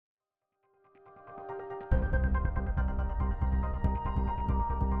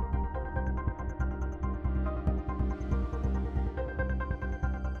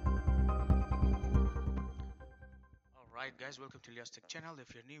Alright guys, welcome to Elyas Tech channel.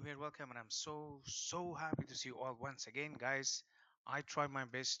 If you're new here, welcome, and I'm so happy to see you all once again. Guys, I try my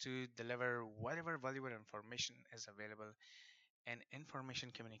best to deliver whatever valuable information is available in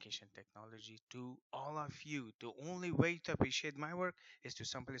information communication technology to all of you. The only way to appreciate my work is to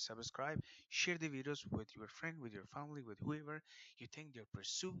simply subscribe, share the videos with your friend, with your family, with whoever you think they'll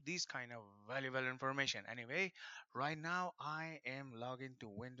pursue this kind of valuable information. Anyway, right now I am logged into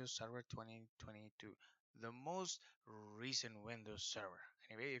Windows Server 2022, the most recent Windows server.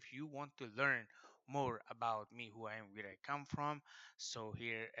 Anyway, if you want to learn more about me, who I am, where I come from, so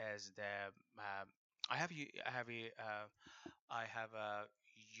here is the I have a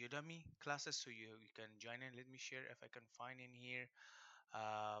Udemy classes, so you can join in. Let me share if I can find in here.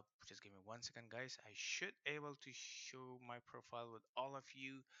 Just give me 1 second, guys. I should able to show my profile with all of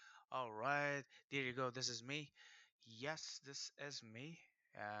you. All right, there you go. This is me. Yes, this is me.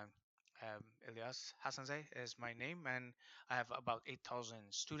 Um, Elyas Hassanzai is my name, and I have about 8,000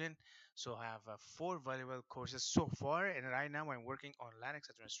 students. So I have four valuable courses so far, and right now I'm working on Linux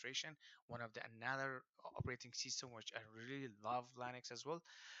administration, one of the another operating system which I really love Linux as well.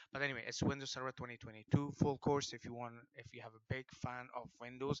 But anyway, it's Windows Server 2022 full course. If you want, if you have a big fan of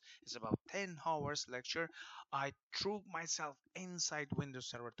Windows, it's about 10 hours lecture. I threw myself inside Windows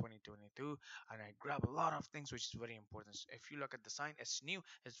Server 2022 and I grab a lot of things which is very important. So if you look at the sign, it's new,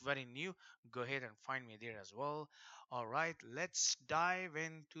 it's very new. Go ahead and find me there as well. All right, let's dive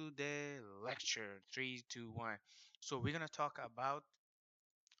into the lecture. 3, 2, 1. So we're gonna talk about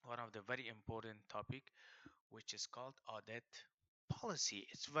one of the very important topic, which is called audit policy.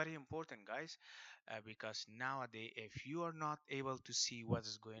 It's very important, guys, because nowadays, if you are not able to see what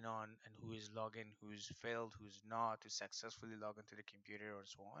is going on and who is logging, who's failed, who's not, to successfully log into the computer or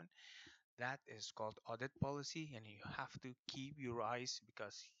so on, that is called audit policy, and you have to keep your eyes,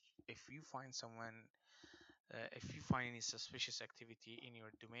 because if you find someone, if you find any suspicious activity in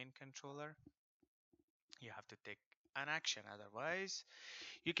your domain controller, you have to take an action. Otherwise,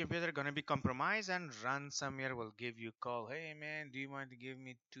 your computer gonna be compromised and ransomware will give you a call. Hey man, do you mind to give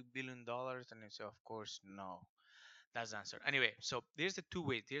me $2 billion? And you say, of course, no. That's the answer. Anyway, so there's the two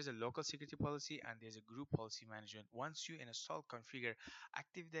ways. There's a local security policy and there's a group policy management. Once you install, configure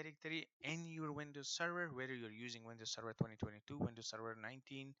Active Directory in your Windows Server, whether you're using Windows Server 2022, Windows Server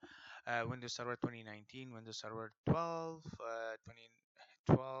 19, Windows Server 2019, Windows Server 12,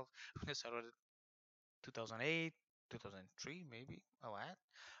 2012, Windows Server 2008, 2003, maybe. Oh, what?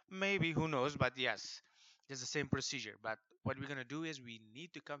 Maybe, who knows? But yes, it's the same procedure. But what we're gonna do is we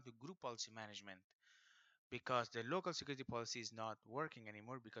need to come to group policy management, because the local security policy is not working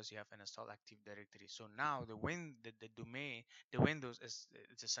anymore because you have installed Active Directory. So now the domain, the Windows is,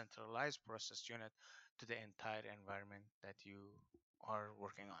 it's a centralized process unit to the entire environment that you are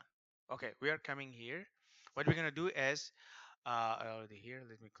working on. Okay, we are coming here. What we're gonna do is already here.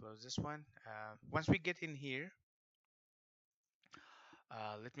 Let me close this one. Once we get in here,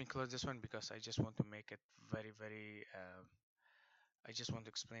 let me close this one because I just want to make it very. I just want to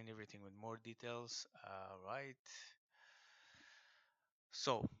explain everything with more details. Right.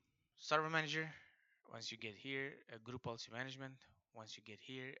 So, server manager, once you get here, group policy management, once you get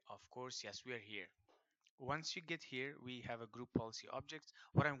here, of course, yes, we are here. Once you get here, we have a group policy objects.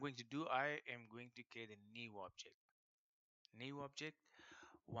 What I'm going to do, I am going to create a new object. New object.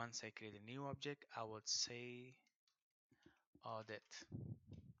 Once I create a new object, I would say audit,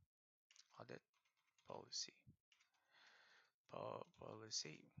 audit policy.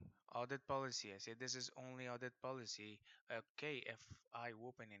 Policy, audit policy. I said this is only audit policy. Okay, if I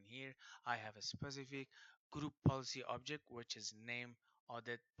open in here, I have a specific group policy object which is named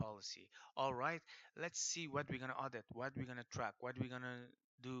audit policy. All right, let's see what we're gonna audit, what we're gonna track, what we're gonna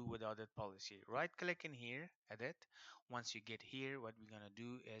do with audit policy. Right click in here, edit. Once you get here, what we're gonna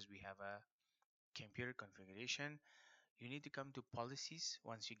do is we have a computer configuration. You need to come to policies.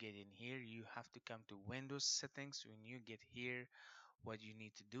 Once you get in here, you have to come to Windows settings. When you get here, what you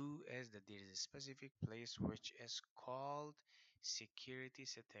need to do is that there is a specific place which is called security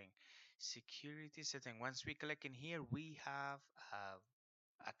setting. Security setting. Once we click in here, we have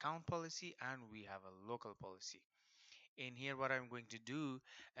account policy and we have a local policy. In here, what I'm going to do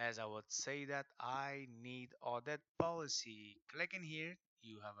is I would say that I need audit policy. Click in here.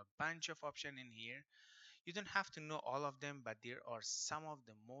 You have a bunch of options in here. You don't have to know all of them, but there are some of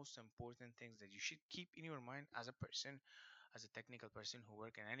the most important things that you should keep in your mind as a person, as a technical person who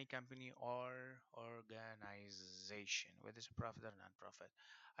work in any company or organization, whether it's a profit or non-profit.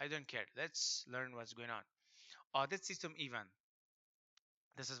 I don't care. Let's learn what's going on. Audit system event.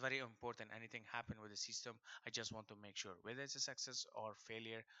 This is very important. Anything happen with the system, I just want to make sure whether it's a success or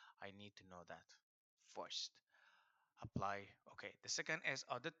failure. I need to know that first. apply. Okay, the second is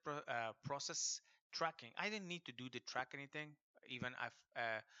audit process tracking. I didn't need to do the track anything. Even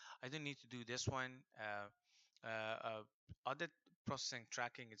I don't need to do this one. Audit processing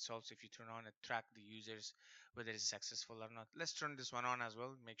tracking, it's also if you turn on it, track the users whether it's successful or not. Let's turn this one on as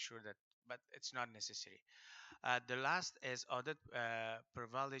well, make sure that, but it's not necessary. The last is audit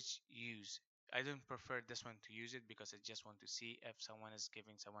privilege use. I don't prefer this one to use it because I just want to see if someone is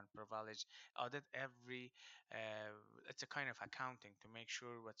giving someone privilege. Audit every, it's a kind of accounting to make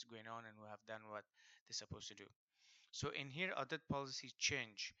sure what's going on and we have done what they're supposed to do. So in here, audit policy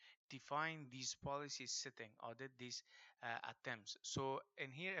change. Define these policies setting, audit these attempts. So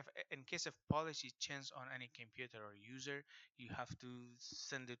in here, if in case of policy change on any computer or user, you have to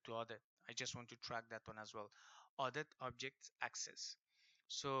send it to audit. I just want to track that one as well. Audit object access.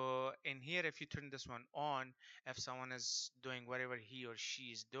 So in here, if you turn this one on, if someone is doing whatever he or she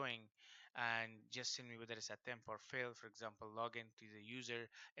is doing, and just send me whether it's attempt or fail, for example, log into the user,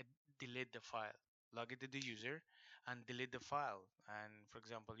 and delete the file. Log into the user and delete the file. And for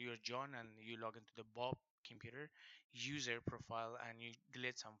example, you're John and you log into the Bob computer user profile and you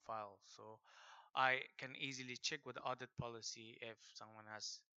delete some files. So I can easily check with audit policy if someone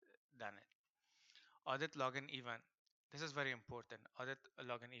has done it. Audit login event. This is very important. Audit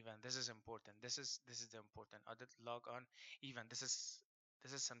login event. This is important. This is the important. Audit log on event. This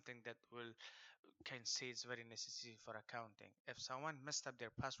is something that will can say it's very necessary for accounting. If someone messed up their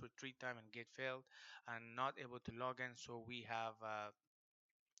password 3 times and get failed and not able to log in, so we have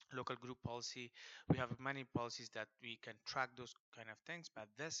local group policy. We have many policies that we can track those kind of things, but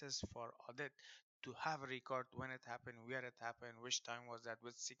this is for audit to have a record when it happened, where it happened, which time was that,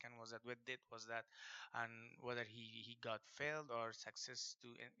 which second was that, what date was that, and whether he got failed or success to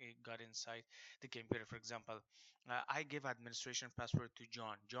it got inside the computer. For example, I give administration password to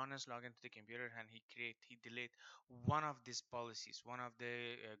John. John is logged into the computer and he delete one of these policies, one of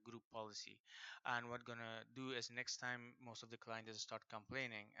the group policy. And what gonna do is next time most of the clients start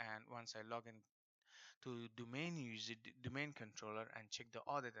complaining, and once I log in to domain user domain controller and check the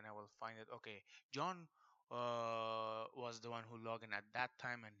audit, and I will find it, okay, John was the one who logged in at that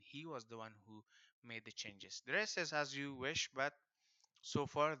time and he was the one who made the changes. The rest is as you wish, but so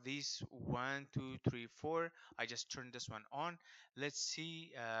far these 1 2 3 4, I just turned this one on. Let's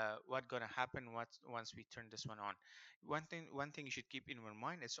see what gonna happen once we turn this one on. One thing you should keep in your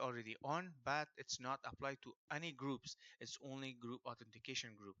mind, it's already on, but it's not applied to any groups. It's only group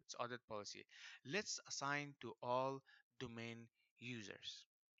authentication group. It's audit policy. Let's assign to all domain users.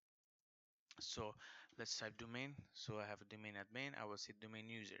 So let's type domain. So I have a domain admin. I will say domain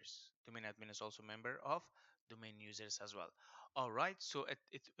users. Domain admin is also member of domain users as well. All right. So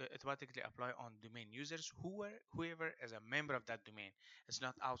it automatically apply on domain users. Whoever is a member of that domain. It's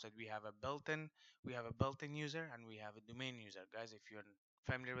not outside. We have a built-in user and we have a domain user. Guys, if you're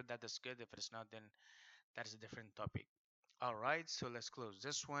familiar with that, that's good. If it's not, then that is a different topic. All right, so let's close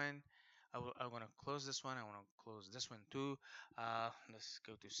this one. I want to close this one. I want to close this one too. Let's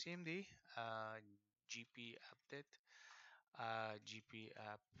go to CMD, GP update, GP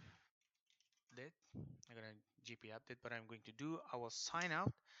update. I'm gonna GP update. What I'm going to do, I will sign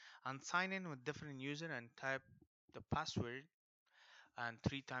out and sign in with different user and type the password and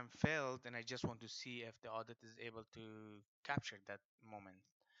 3 times failed, and I just want to see if the audit is able to capture that moment.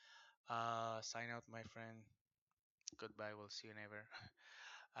 Sign out, my friend. Goodbye. We'll see you never.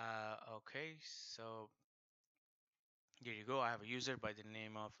 Okay, so here you go. I have a user by the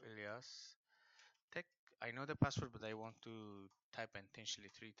name of Elyas. Tech. I know the password, but I want to type intentionally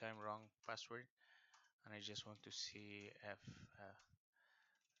 3 times wrong password, and I just want to see if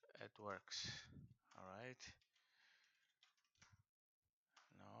it works. All right.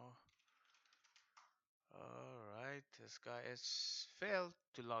 No. All right. This guy is failed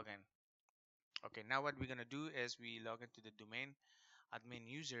to log in. Okay. Now what we're gonna do is we log into the domain admin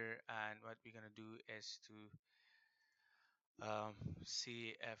user, and what we're gonna do is to um,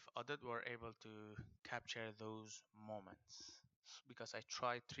 see if audit were able to capture those moments, because I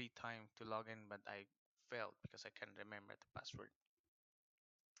tried 3 times to log in but I failed because I can't remember the password.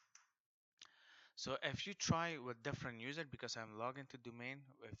 So if you try with different user, because I'm logged into domain,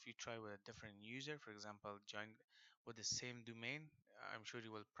 if you try with a different user, for example join with the same domain, I'm sure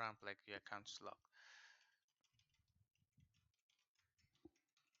you will prompt like your account's locked.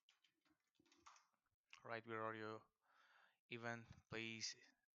 Right, where are you? Event, please.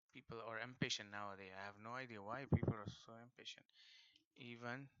 People are impatient nowadays. I have no idea why people are so impatient.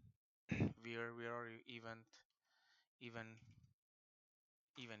 Even where are you? Even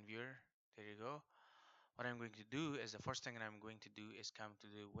even viewer. There you go. What I'm going to do is the first thing that I'm going to do is come to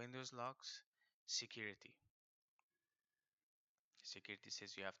the Windows logs security. Security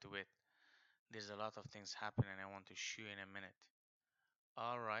says you have to wait. There's a lot of things happening I want to show you in a minute.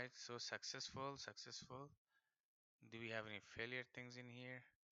 All right, so successful, successful. Do we have any failure things in here?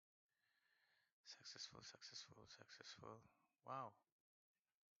 Successful, successful, successful. Wow,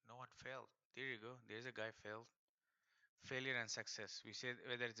 no one failed. There you go. There's a guy failed. Failure and success. We said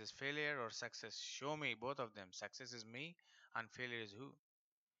whether it is failure or success. Show me both of them. Success is me and failure is who?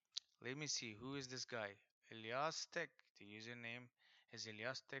 Let me see. Who is this guy? Elyas Tech. The username is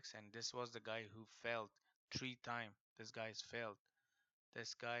Elyas Tech, and this was the guy who failed 3 times. This guy is failed.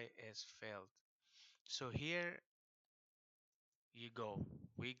 This guy is failed. So here you go.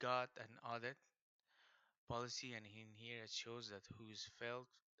 We got an audit policy, and in here it shows that who's failed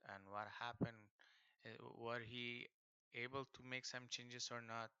and what happened. Were he able to make some changes or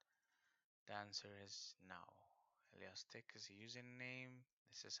not? The answer is no. Elastic is a username.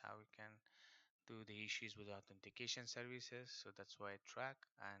 This is how we can do the issues with authentication services. So that's why I track,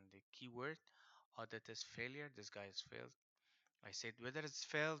 and the keyword audit is failure. This guy has failed. I said whether it's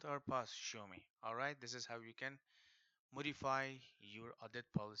failed or passed, show me. All right, this is how you can modify your audit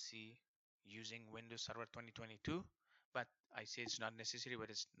policy using Windows Server 2022. But I say it's not necessary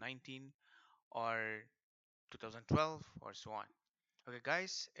whether it's 19 or 2012 or so on. Okay,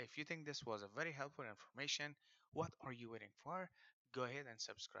 guys, if you think this was a very helpful information, what are you waiting for? Go ahead and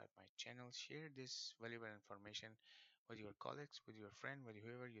subscribe my channel. Share this valuable information with your colleagues, with your friend, with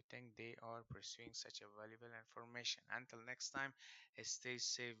whoever you think they are pursuing such a valuable information. Until next time, stay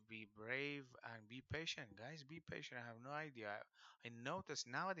safe, be brave, and be patient. Guys, be patient. I have no idea. I notice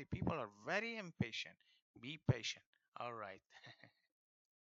nowadays people are very impatient. Be patient. All right.